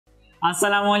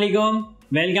अस्सलामुअलैकुम,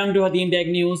 welcome to हतीम tech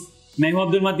news. मैं हूं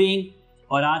अब्दुल मतीन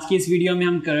और आज की इस वीडियो में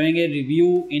हम करेंगे रिव्यू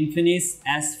Infinix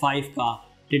S5 का।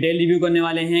 डिटेल रिव्यू करने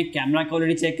वाले हैं, कैमरा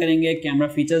क्वालिटी चेक करेंगे, कैमरा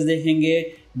फीचर्स देखेंगे,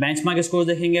 बेंचमार्क स्कोर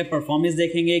देखेंगे, परफॉर्मेंस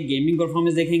देखेंगे, गेमिंग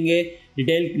परफॉर्मेंस देखेंगे।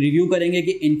 डिटेल रिव्यू करेंगे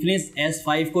कि Infinix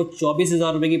S5 को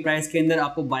 24,000 रुपये की प्राइस के अंदर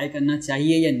आपको बाय करना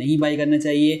चाहिए या नहीं बाय करना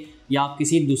चाहिए, या आप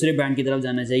किसी दूसरे ब्रांड की तरफ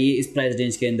जाना चाहिए इस प्राइस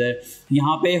रेंज के अंदर।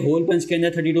 यहाँ पे होल पंच के अंदर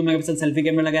 32 मेगापिक्सल सेल्फी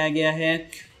कैमरा लगाया गया है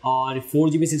और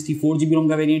 4GB 64GB रोम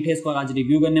का वेरिएंट है। इसको आज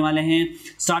रिव्यू करने वाले हैं।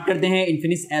 स्टार्ट करते हैं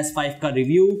Infinix S5 का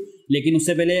रिव्यू। लेकिन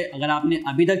उससे पहले अगर आपने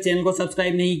अभी तक चैनल को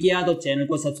सब्सक्राइब नहीं किया तो चैनल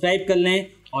को सब्सक्राइब कर लें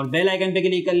और बेल आइकन पे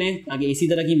क्लिक कर लें ताकि इसी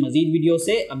तरह की मजीद वीडियो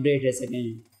से अपडेट रह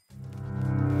सकें।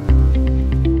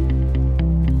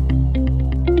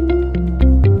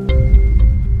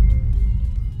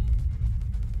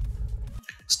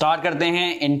 स्टार्ट करते हैं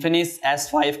Infinix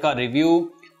S5 का रिव्यू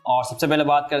और सबसे पहले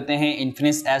बात करते हैं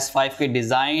Infinix S5 के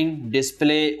डिज़ाइन,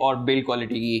 डिस्प्ले और बिल्ड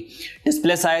क्वालिटी की।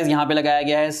 डिस्प्ले साइज़ यहाँ पे लगाया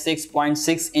गया है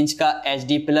 6.6 इंच का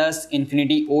HD+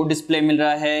 इन्फिनिटी ओ डिस्प्ले मिल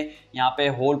रहा है। यहाँ पे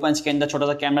होल पंच के अंदर छोटा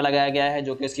सा कैमरा लगाया गया है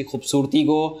जो कि इसकी खूबसूरती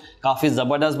को काफ़ी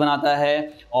ज़बरदस्त बनाता है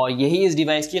और यही इस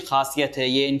डिवाइस की खासियत है,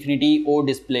 ये इन्फिनिटी ओ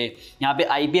डिस्प्ले। यहाँ पे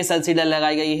IPS LCD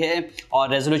लगाई गई है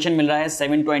और रेजोल्यूशन मिल रहा है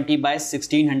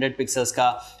 720x1600 पिक्सल्स का।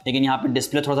 लेकिन यहाँ पे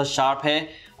डिस्प्ले थोड़ा सा शार्प है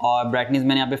और ब्राइटनेस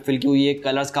मैंने यहाँ पे फिल की हुई है,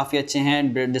 कलर्स काफ़ी अच्छे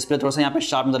हैं, डिस्प्ले थोड़ा सा यहाँ पे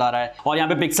शार्प नज़र आ रहा है। और यहाँ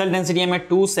पे पिक्सल डेंसिटी हमें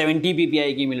 270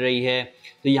 ppi की मिल रही है।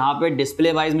 तो यहाँ पे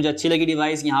डिस्प्ले वाइज मुझे अच्छी लगी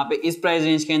डिवाइस। यहाँ पे इस प्राइस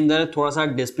रेंज के अंदर थोड़ा सा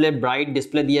डिस्प्ले ब्राइट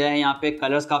डिस्प्ले दिया है, यहाँ पे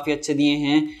कलर्स काफ़ी अच्छे दिए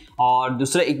हैं। और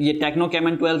दूसरा ये टेक्नो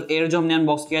कैमन 12 एयर जो हमने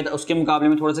अनबॉक्स किया था उसके मुकाबले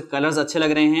में थोड़े से कलर्स अच्छे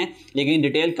लग रहे हैं। लेकिन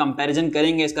डिटेल कंपैरिजन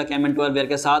करेंगे इसका कैमन 12 एयर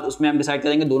के साथ, उसमें हम डिसाइड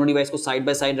करेंगे, दोनों डिवाइस को साइड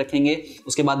बाय साइड रखेंगे,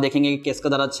 उसके बाद देखेंगे कि किसका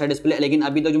ज़्यादा अच्छा डिस्प्ले। लेकिन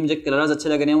अभी तक जो मुझे कलर्स अच्छे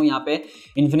लग रहे हैं वो यहाँ पे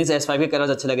Infinix S5 के कलर्स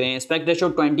अच्छे लग रहे हैं। एस्पेक्ट रेशियो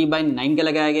 20:9 का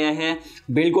लगाया गया है।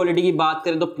 बिल्ड क्वालिटी की बात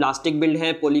करें तो प्लास्टिक बिल्ड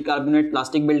है, पॉलीकार्बोनेट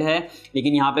प्लास्टिक बिल्ड है।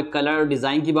 लेकिन यहाँ पे कलर और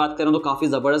डिज़ाइन की बात करें तो काफ़ी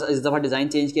ज़बरदस्त इस दफ़ा डिज़ाइन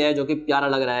चेंज किया है जो कि प्यारा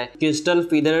लग रहा है। क्रिस्टल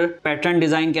फीदर पैटर्न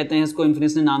डिज़ाइन कहते हैं इसको,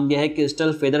 Infinix ने नाम दिया है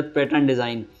क्रिस्टल फेदर पैटर्न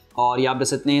डिज़ाइन। और ये आप देख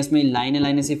सकते हैं इसमें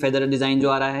लाइन सी फेदर डिज़ाइन जो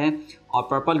आ रहा है और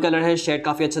पर्पल कलर है, शेड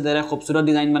काफ़ी अच्छा दे रहा है, खूबसूरत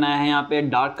डिज़ाइन बनाया है। यहाँ पे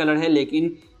डार्क कलर है लेकिन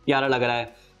प्यारा लग रहा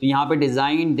है। तो यहाँ पे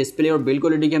डिज़ाइन, डिस्प्ले और बिल्ड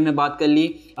क्वालिटी की हमने बात कर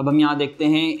ली। अब हम यहाँ देखते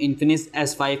हैं Infinix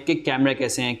S5 के कैमरे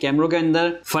कैसे हैं। कैमरों के अंदर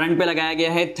फ्रंट पे लगाया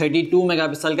गया है 32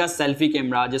 मेगापिक्सल का सेल्फी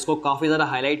कैमरा, जिसको काफ़ी ज़्यादा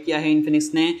हाईलाइट किया है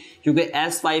Infinix ने, क्योंकि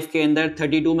S5 के अंदर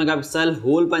 32 मेगापिक्सल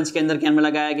होल पंच के अंदर कैमरा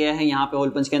लगाया गया है। यहाँ पे होल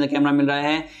पंच के अंदर कैमरा मिल रहा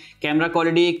है। कैमरा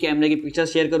क्वालिटी, कैमरे की पिक्चर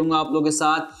शेयर करूंगा आप लोगों के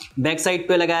साथ। बैक साइड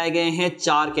पे लगाए गए हैं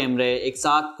 4 कैमरे, एक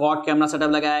साथ क्वाड कैमरा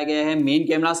सेटअप लगाया गया है। मेन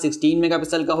कैमरा 16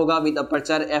 मेगापिक्सल का होगा विद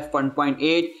अपर्चर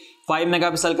f1.8। 5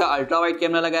 मेगापिक्सल का अल्ट्रा वाइड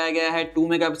कैमरा लगाया गया है, 2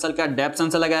 मेगापिक्सल का डेप्थ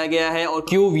सेंसर लगाया गया है और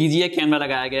QVGA कैमरा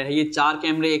लगाया गया है। ये 4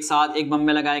 कैमरे एक साथ एक बम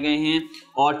में लगाए गए हैं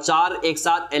और 4 एक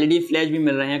साथ LED फ्लैश भी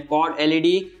मिल रहे हैं, quad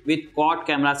LED with quad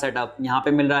camera setup. यहाँ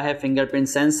पे मिल रहा है फिंगरप्रिंट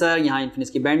सेंसर, यहाँ Infinix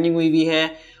की ब्रांडिंग हुई भी है।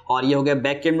 और ये हो गया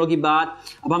बैक कैमरों की बात।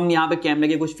 अब हम यहाँ पे कैमरे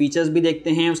के कुछ फीचर्स भी देखते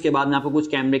हैं, उसके बाद मैं आपको कुछ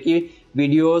कैमरे की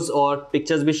वीडियोस और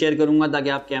पिक्चर्स भी शेयर करूंगा ताकि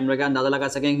आप कैमरे का अंदाज़ा लगा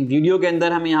सकें। वीडियो के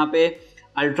अंदर हमें यहाँ पे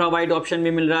अल्ट्रा वाइड ऑप्शन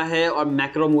भी मिल रहा है और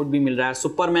मैक्रो मोड भी मिल रहा है,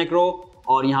 सुपर मैक्रो।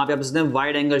 और यहाँ पे आप सकते हैं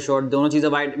वाइड एंगल शॉट, दोनों चीज़ें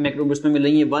वाइड मैक्रो मोड में मिल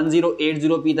रही हैं।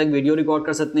 1080p तक वीडियो रिकॉर्ड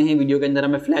कर सकते हैं। वीडियो के अंदर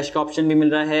हमें फ्लैश का ऑप्शन भी मिल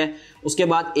रहा है। उसके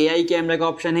बाद AI कैमरे का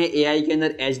ऑप्शन है, AI के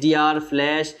अंदर HDR,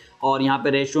 फ्लैश और यहाँ पे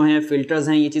रेशो हैं, फिल्टर्स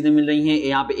हैं, ये चीज़ें मिल रही हैं।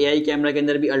 यहाँ पे AI कैमरा के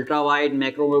अंदर भी अल्ट्रा वाइड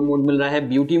मैक्रो मोड मिल रहा है।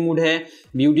 ब्यूटी मोड है,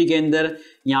 ब्यूटी के अंदर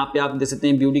यहाँ पे आप देख सकते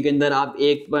हैं, ब्यूटी के अंदर आप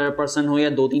 1 पर्सन हो या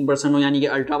 2-3 पर्सन हो, यानी कि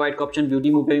अल्ट्रा वाइड का ऑप्शन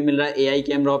ब्यूटी मोड पे भी मिल रहा है। AI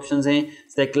कैमरा ऑप्शंस हैं,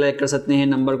 सेलेक्ट कर सकते हैं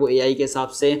नंबर को AI के हिसाब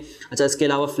से। अच्छा, इसके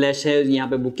अलावा फ्लैश है, यहाँ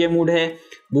पे बुके मोड है।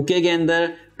 बुके के अंदर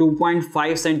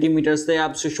 2.5 सेंटीमीटर से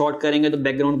आप शॉट करेंगे तो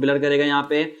बैकग्राउंड ब्लर करेगा यहाँ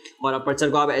पे, और अपर्चर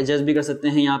को आप एडजस्ट भी कर सकते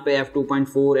हैं यहाँ पे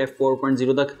f2.4,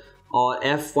 f4.0 तक और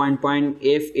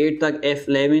f1.8 तक,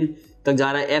 f11 तक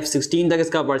जा रहा है, f16 तक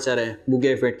इसका अपर्चर है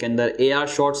बुके इफेक्ट के अंदर। AR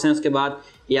शॉट्स हैं, उसके बाद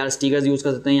AR स्टिकर्स यूज़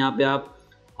कर सकते हैं यहाँ पे आप।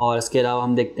 और इसके अलावा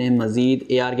हम देखते हैं मजीद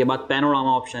AR के बाद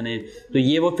पैनोरामा ऑप्शन है। तो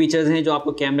ये वो फीचर्स हैं जो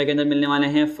आपको कैमरे के अंदर मिलने वाले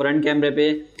हैं। फ्रंट कैमरे पे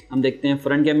हम देखते हैं,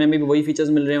 फ्रंट कैमरे में भी वही फीचर्स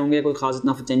मिल रहे होंगे, कोई खास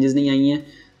इतना चेंजेस नहीं आई हैं।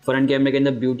 फ्रंट कैमरे के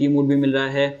अंदर ब्यूटी मोड भी मिल रहा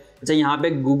है। अच्छा, यहाँ पे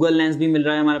गूगल लेंस भी मिल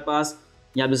रहा है हमारे पास।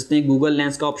 यहाँ पे सकते हैं गूगल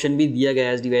लेंस का ऑप्शन भी दिया गया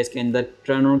है इस डिवाइस के अंदर,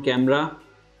 टर्न ऑन कैमरा।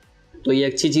 तो ये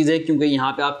अच्छी चीज़ है क्योंकि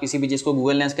यहाँ पे आप किसी भी चीज़ को,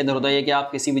 गूगल लेंस के अंदर होता है कि आप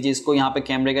किसी भी चीज़ को यहाँ पे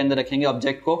कैमरे के अंदर रखेंगे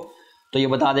ऑब्जेक्ट को, तो ये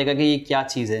बता देगा कि ये क्या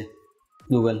चीज़ है।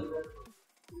 गूगल,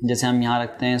 जैसे हम यहाँ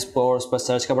रखते हैं इसको और उस पर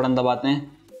सर्च का बटन दबाते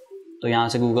हैं तो यहाँ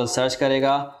से गूगल सर्च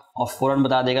करेगा और फ़ौरन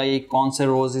बता देगा ये कौन से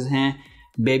रोज़ हैं,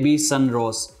 बेबी सन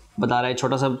रोज़। बता रहा है,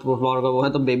 छोटा सा फ्लोर का वो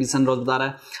है तो बेबी सनराइज बता रहा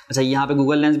है। अच्छा, यहाँ पे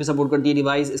गूगल लेंस भी सपोर्ट करती है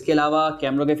डिवाइस। इसके अलावा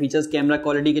कैमरा के फीचर्स, कैमरा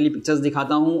क्वालिटी के लिए पिक्चर्स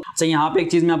दिखाता हूँ। अच्छा, यहाँ पे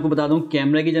एक चीज़ मैं आपको बता दूँ,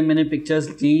 कैमरे की जब मैंने पिक्चर्स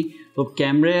ली तो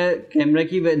कैमरे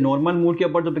की नॉर्मल मोड के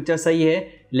ऊपर तो पिक्चर सही है,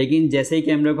 लेकिन जैसे ही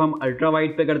कैमरे को हम अल्ट्रा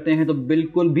वाइड पे करते हैं तो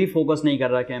बिल्कुल भी फोकस नहीं कर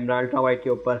रहा कैमरा अल्ट्रा वाइड के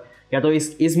ऊपर। या तो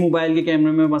इस मोबाइल के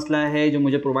कैमरे में मसला है जो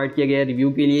मुझे प्रोवाइड किया गया है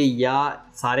रिव्यू के लिए, या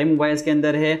सारे मोबाइल्स के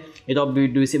अंदर है। ये तो अब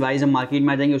डिवाइस हम मार्केट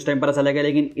में आ जाएंगे उस टाइम पता चलेगा,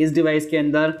 लेकिन इस डिवाइस के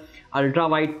अंदर अल्ट्रा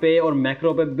वाइड पे और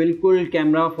मैक्रो पे बिल्कुल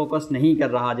कैमरा फोकस नहीं कर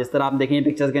रहा। जिस तरह आप देखेंगे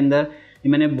पिक्चर्स के अंदर,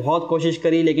 मैंने बहुत कोशिश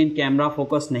करी लेकिन कैमरा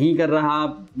फोकस नहीं कर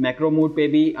रहा। मैक्रो मोड पे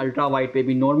भी, अल्ट्रा वाइड पे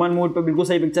भी। नॉर्मल मोड पे बिल्कुल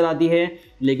सही पिक्चर आती है,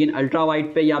 लेकिन अल्ट्रा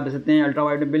वाइड पे आप देख सकते हैं अल्ट्रा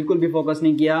वाइड पे बिल्कुल भी फोकस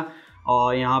नहीं किया,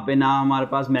 और यहाँ पे ना हमारे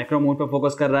पास मैक्रो मोड पे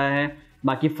फोकस कर रहा है।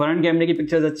 बाकी फ्रंट कैमरे की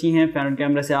पिक्चर्स अच्छी हैं। फ्रंट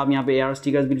कैमरे से आप यहाँ पे AR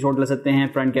स्टिकर्स भी शॉट ले सकते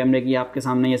हैं। फ्रंट कैमरे की आपके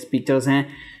सामने ये पिक्चर्स हैं,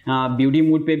 ब्यूटी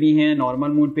मोड पे भी हैं,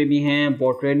 नॉर्मल मोड पे भी हैं,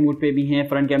 पोर्ट्रेट मोड पे भी हैं।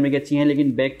 फ्रंट कैमरे की अच्छी हैं,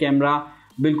 लेकिन बैक कैमरा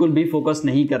बिल्कुल भी फोकस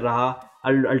नहीं कर रहा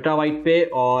अल्ट्रा वाइड पे,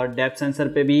 और डेप्थ सेंसर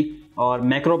पे भी, और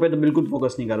मैक्रो पे तो बिल्कुल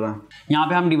फोकस नहीं कर रहा। यहाँ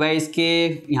पे हम डिवाइस के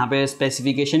यहाँ पे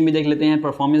स्पेसिफिकेशन भी देख लेते हैं,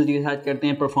 परफॉर्मेंस डिसाइड करते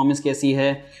हैं परफॉर्मेंस कैसी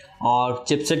है। और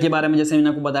चिपसेट के बारे में जैसे मैंने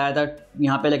आपको बताया था,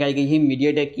 यहाँ पे लगाई गई है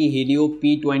मीडियाटेक की हीलियो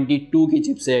P22 की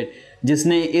चिपसेट,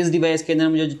 जिसने इस डिवाइस के अंदर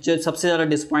मुझे जो सबसे ज़्यादा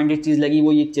डिसपॉइंटेड चीज़ लगी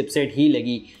वो ये चिपसेट ही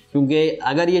लगी, क्योंकि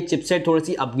अगर ये चिपसेट थोड़ी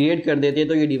सी अपग्रेड कर देते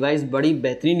तो ये डिवाइस बड़ी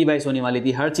बेहतरीन डिवाइस होने वाली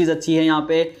थी। हर चीज़ अच्छी है यहाँ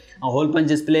पे, hole punch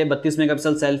display, 32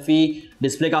 megapixel selfie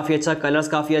display काफ़ी अच्छा, कलर्स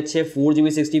काफ़ी अच्छे,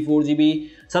 4GB 64GB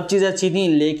सब चीज़ें अच्छी थी,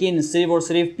 लेकिन सिर्फ और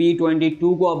सिर्फ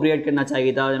P22 को अपग्रेड करना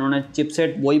चाहिए था। इन्होंने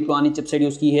चिपसेट वही पुरानी चिपसेट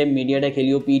यूज़ की है, मीडियाटेक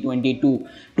हीलियो P22।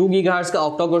 2 GHz का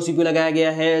ऑक्टा-कोर CPU लगाया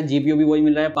गया है, GPU भी वही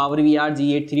मिल रहा है, पावर VR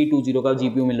G8320 का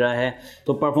GPU मिल रहा है,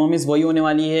 तो परफॉर्मेंस वही होने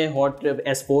वाली है, हॉट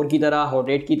S4 की तरह, हॉट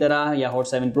 8 की तरह या हॉट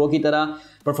 7 Pro की तरह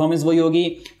परफॉर्मेंस वही होगी।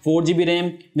 4GB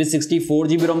रैम विद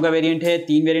 64GB रोम का वेरिएंट है।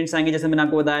 3 वेरिएंट्स आएंगे जैसे मैंने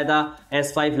आपको बताया था।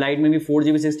 S5 लाइट में भी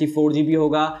 4GB 64GB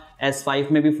होगा,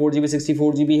 S5 में भी 4GB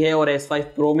 64GB है, और S5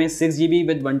 Pro में 6GB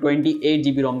विद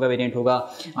 128GB रोम का वेरिएंट होगा।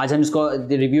 आज हम इसको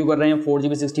रिव्यू कर रहे हैं।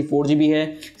 4GB 64GB है,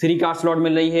 3 कार्ड स्लॉट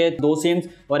मिल रही है, 2 सिम्स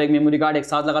और एक मेमोरी कार्ड एक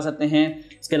साथ लगा सकते हैं।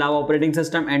 इसके अलावा operating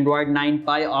system Android 9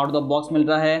 Pie out the box मिल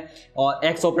रहा है, और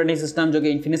एक्स ऑपरेटिंग सिस्टम जो कि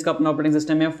इन्फिनिक्स का अपना ऑपरेटिंग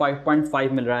सिस्टम है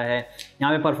 5.5 मिल रहा है।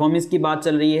 यहाँ पे परफॉर्मेंस की बात चल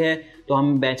रही है तो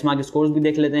हम बेंचमार्क स्कोर्स भी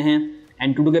देख लेते हैं।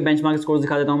 Antutu के बेंचमार्क स्कोर्स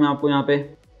दिखा देता हूँ मैं आपको यहाँ पे,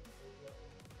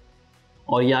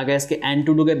 और ये आ गया इसके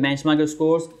Antutu के benchmark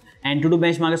scores. Antutu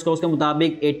benchmark scores के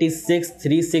मुताबिक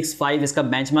 86,365 इसका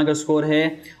बेंचमार्क स्कोर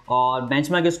है, और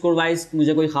बेंचमार्क स्कोर वाइज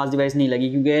मुझे कोई खास डिवाइस नहीं लगी,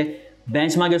 क्योंकि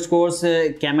बेंचमार्क स्कोर्स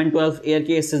कैमन 12 एयर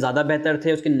के इससे ज़्यादा बेहतर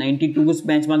थे। उसके 92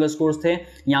 बेंचमार्क स्कोर्स थे,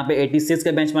 यहाँ पे 86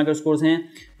 के बेंचमार्क स्कोर्स हैं।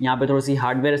 यहाँ पे थोड़ी सी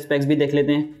हार्डवेयर स्पेक्स भी देख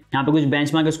लेते हैं, यहाँ पे कुछ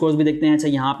बेंचमार्क स्कोर्स भी देखते हैं। अच्छा,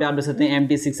 यहाँ पे आप देख सकते हैं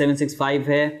MT6765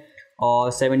 है,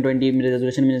 और 720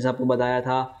 रेजोल्यूशन में जैसे आपको बताया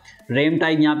था। रैम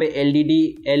टाइप यहाँ पे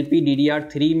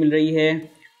LPDDR3 मिल रही है,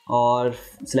 और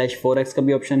 /4x का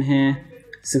भी ऑप्शन है।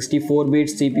 64 बिट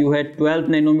CPU है, 12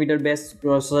 नैनोमीटर बेस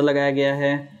प्रोसेसर लगाया गया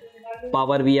है,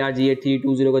 पावर VR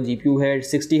G8320 का GPU है,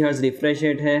 60 Hz रिफ्रेश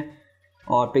रेट है,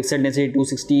 और पिक्सल डेंसिटी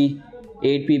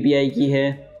 268 ppi की है।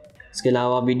 इसके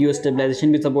अलावा वीडियो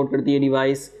स्टेबलाइजेशन भी सपोर्ट करती है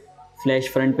डिवाइस, फ्लैश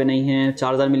फ्रंट पे नहीं है।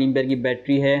 4000 mAh की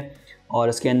बैटरी है, और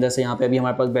इसके अंदर से यहाँ पे अभी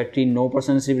हमारे पास बैटरी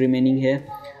 9% सिर्फ रिमेनिंग है।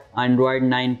 एंड्रॉयड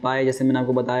 9 Pie जैसे मैंने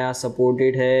आपको बताया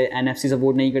सपोर्टेड है, NFC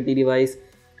सपोर्ट नहीं करती डिवाइस।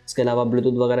 इसके अलावा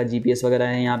ब्लूटूथ वगैरह, GPS वगैरह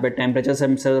है। यहाँ पे टेम्परेचर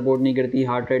सेंसर सपोर्ट नहीं करती,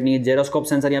 हार्ट रेट नहीं है। जेरोस्कोप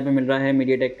सेंसर यहाँ पे मिल रहा है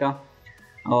मीडियाटेक का,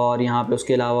 और यहाँ पे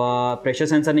उसके अलावा प्रेशर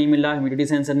सेंसर नहीं मिल रहा, ह्यूमिडिटी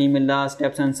सेंसर नहीं मिल रहा,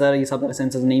 स्टेप सेंसर, ये सब तरह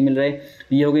सेंसर नहीं मिल रहे।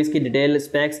 ये हो गई इसकी डिटेल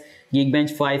स्पेक्स।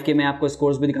 Geekbench 5 के मैं आपको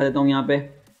स्कोर्स भी दिखा देता हूँ। यहाँ पे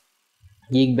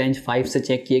Geekbench 5 से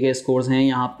चेक किए गए स्कोर्स हैं।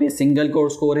 यहाँ पे सिंगल कोर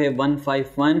स्कोर है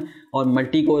 151 और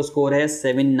मल्टी कोर स्कोर है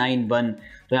 791।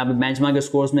 तो यहाँ पे बेंचमार्क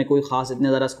स्कोर्स में कोई खास इतने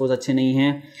ज़्यादा स्कोर्स अच्छे नहीं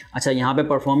हैं। अच्छा, यहाँ पे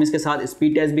परफॉर्मेंस के साथ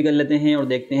स्पीड टेस्ट भी कर लेते हैं और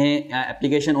देखते हैं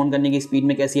एप्लीकेशन ऑन करने की स्पीड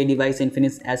में कैसी है डिवाइस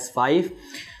Infinix S5।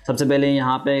 सबसे पहले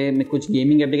यहाँ पे मैं कुछ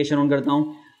गेमिंग एप्लीकेशन ऑन करता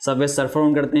हूँ। सबवे सर्फर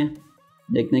ऑन करते हैं,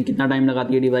 देखते हैं कितना टाइम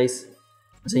लगाती है डिवाइस।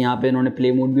 अच्छा, यहाँ पे इन्होंने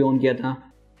प्ले मोड भी ऑन किया था।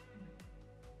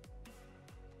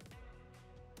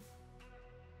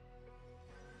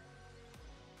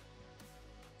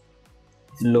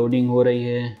 लोडिंग हो रही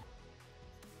है।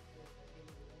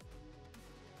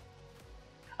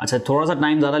 अच्छा, थोड़ा सा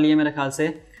टाइम ज़्यादा लिया मेरे ख्याल से।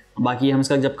 बाकी हम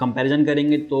इसका जब कंपैरिजन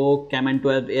करेंगे तो कैमन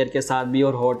 12 एयर के साथ भी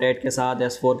और हॉट 8 के साथ,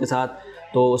 S4 के साथ,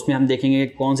 तो उसमें हम देखेंगे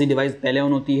कौन सी डिवाइस पहले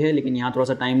ऑन होती है। लेकिन यहाँ थोड़ा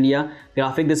सा टाइम लिया।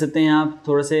 ग्राफिक देख सकते हैं आप,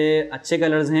 थोड़े से अच्छे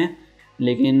कलर्स हैं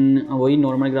लेकिन वही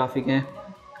नॉर्मल ग्राफिक है।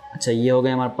 अच्छा, ये हो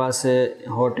गया हमारे पास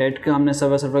हॉट 8 का हमने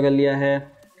सर्वर कर लिया है।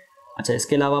 अच्छा,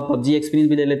 इसके अलावा PUBG एक्सपीरियंस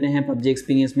भी ले लेते हैं। PUBG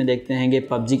एक्सपीरियंस में देखते हैं कि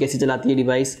PUBG कैसी चलाती है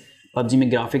डिवाइस। PUBG में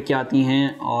ग्राफिक क्या आती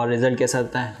हैं और रिज़ल्ट कैसा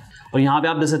आता है। और यहाँ पे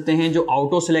आप देख सकते हैं जो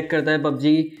ऑटो सेलेक्ट करता है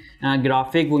PUBG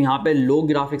ग्राफिक, वो यहाँ पे लो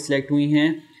ग्राफिक सेलेक्ट हुई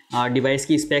हैं, डिवाइस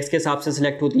की स्पेक्स के हिसाब से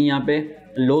सिलेक्ट होती हैं, यहाँ पे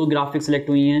लो ग्राफिक सेलेक्ट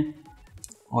हुई हैं।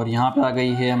 और यहाँ पे आ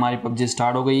गई है हमारी PUBG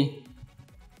स्टार्ट हो गई।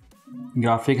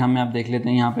 ग्राफिक हमें आप देख लेते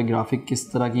हैं यहाँ पे ग्राफिक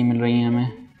किस तरह की मिल रही है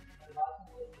हमें।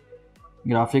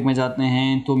 ग्राफिक में जाते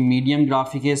हैं तो मीडियम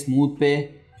ग्राफिक है, स्मूथ पे,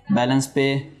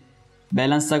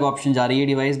 बैलेंस तक ऑप्शन जा रही है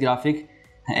डिवाइस। ग्राफिक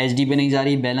HD पे नहीं जा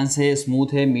रही, बैलेंस है,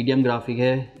 स्मूथ है, मीडियम ग्राफिक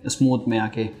है, स्मूथ में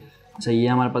आके। अच्छा, ये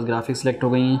हमारे पास ग्राफिक सेलेक्ट हो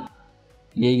गई हैं,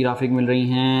 यही ग्राफिक मिल रही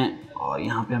हैं। और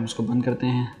यहाँ पे हम इसको बंद करते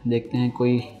हैं, देखते हैं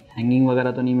कोई हैंगिंग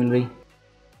वगैरह तो नहीं मिल रही।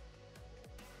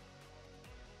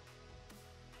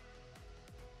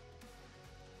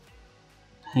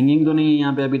 हैंगिंग तो नहीं है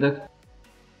यहाँ पे अभी तक,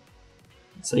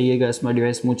 सही है। गैस में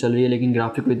डिवाइस स्मूथ चल रही है, लेकिन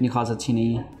ग्राफिक को इतनी खास अच्छी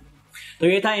नहीं है। तो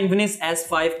ये था Infinix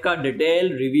S5 का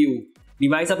डिटेल रिव्यू।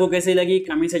 डिवाइस आपको कैसी लगी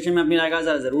कमेंट सेक्शन में अपनी राय का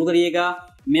ज़रूर करिएगा।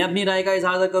 मैं अपनी राय का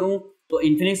इज़हार करूँ तो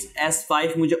Infinix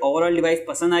S5 मुझे ओवरऑल डिवाइस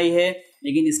पसंद आई है,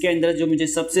 लेकिन इसके अंदर जो मुझे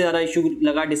सबसे ज़्यादा इशू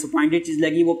लगा, डिसअपॉइंटेड चीज़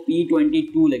लगी, वो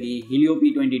P22 लगी, हीलियो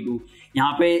P22।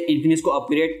 यहाँ पे Infinix को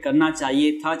अपग्रेड करना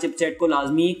चाहिए था चिपसेट को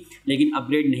लाजमी, लेकिन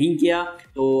अपग्रेड नहीं किया।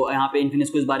 तो यहाँ पे Infinix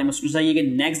को इस बारे में सोचना चाहिए कि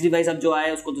नेक्स्ट डिवाइस अब जो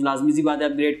आए उसको तो लाजमी सी बात है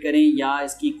अपग्रेड करें, या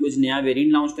इसकी कुछ नया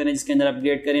वेरिएंट लॉन्च करें जिसके अंदर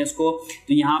अपग्रेड करें उसको।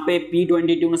 तो यहाँ पे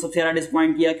P22 ने सबसे ज़्यादा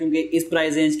डिसअपॉइंट किया, क्योंकि इस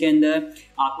प्राइस रेंज के अंदर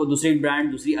आपको दूसरी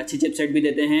ब्रांड दूसरी अच्छी चिपसेट भी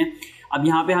देते हैं। अब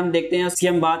यहाँ पे हम देखते हैं, इसकी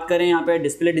हम बात करें, यहाँ पे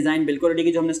डिस्प्ले डिज़ाइन बिल्कुल रेडी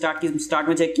की जो हमने स्टार्ट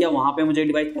में चेक किया, वहाँ पे मुझे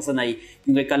डिवाइस पसंद आई,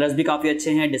 क्योंकि कलर्स भी काफ़ी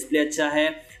अच्छे हैं, डिस्प्ले अच्छा है,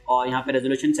 और यहाँ पे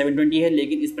रेजोल्यूशन 720 है,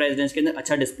 लेकिन इस प्राइस रेंज के अंदर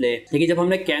अच्छा डिस्प्ले है। लेकिन जब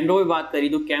हमने कैमरा की बात करी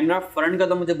तो कैमरा फ्रंट का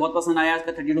तो मुझे बहुत पसंद आया,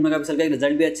 इसका 32 मेगापिक्सल का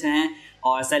रिजल्ट भी अच्छे हैं,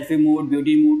 और सेल्फी मोड,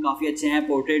 ब्यूटी मोड काफ़ी अच्छे हैं,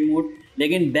 पोर्ट्रेट मोड।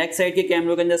 लेकिन बैक साइड के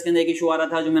कैमरों के अंदर इसके अंदर एक इशू आ रहा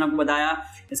था जो मैंने आपको बताया,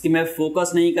 इसकी मैं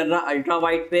फोकस नहीं कर रहा अल्ट्रा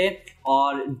वाइड पे,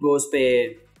 और उस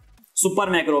पे सुपर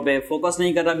मैक्रो पे फोकस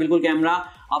नहीं कर रहा बिल्कुल कैमरा।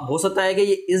 अब हो सकता है कि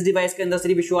ये इस डिवाइस के अंदर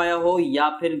सिर्फ इशू आया हो, या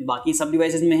फिर बाकी सब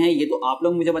डिवाइसेस में है, ये तो आप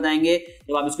लोग मुझे बताएंगे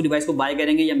जब आप इसको डिवाइस को बाय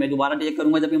करेंगे, या मैं दोबारा चेक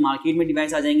करूंगा जब ये मार्केट में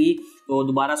डिवाइस आ जाएंगी, तो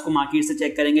दोबारा इसको मार्केट से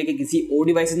चेक करेंगे कि किसी और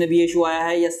डिवाइस में भी ये इशू आया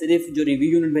है, या सिर्फ जो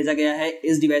रिव्यू यूनिट भेजा गया है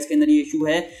इस डिवाइस के अंदर ये इशू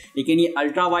है। लेकिन ये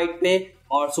अल्ट्रा वाइड पे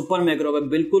और सुपर मैक्रो पे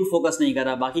बिल्कुल फोकस नहीं कर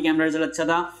रहा। बाकी कैमरा रिजल्ट अच्छा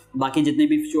था, बाकी जितने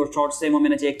भी शॉर्ट्स थे वो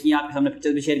मैंने चेक किया, आपके सामने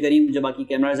पिक्चर्स भी शेयर करी, मुझे बाकी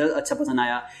कैमरा रिजल्ट अच्छा पसंद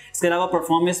आया। इसके अलावा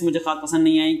परफॉर्मेंस मुझे खास पसंद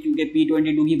नहीं आई, क्योंकि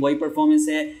P22 की वही परफॉर्मेंस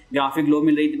है। ग्राफिक लो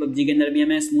मिल रही थी, PUBG के अंदर भी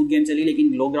हमें स्मूथ गेम चली,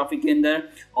 लेकिन लो ग्राफिक के अंदर।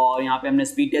 और यहाँ पे हमने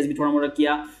स्पीड टेस्ट भी थोड़ा मोटा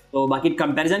किया, तो बाकी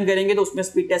कंपैरिजन करेंगे तो उसमें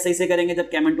स्पीड टेस्ट सही से करेंगे जब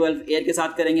Camon 12 एयर के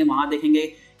साथ करेंगे, वहाँ देखेंगे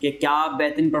कि क्या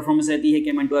बेहतरीन परफॉर्मेंस रहती है।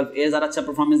 Camon 12 एयर ज़्यादा अच्छा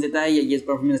परफॉर्मेंस देता है या ये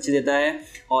परफॉर्मेंस अच्छी देता है।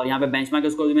 और यहाँ पे बेंचमार्क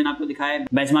स्कोर भी मैंने आपको दिखाया है,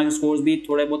 बेंचमार्क स्कोर्स भी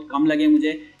थोड़े बहुत कम लगे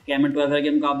मुझे Camon 12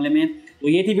 के मुकाबले में। तो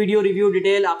ये थी वीडियो रिव्यू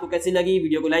डिटेल। आपको कैसी लगी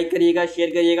वीडियो को लाइक करिएगा, शेयर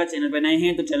करिएगा, चैनल पर नए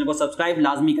हैं तो चैनल को सब्सक्राइब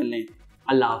लाजमी कर लें।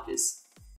 अल्लाह हाफिज़।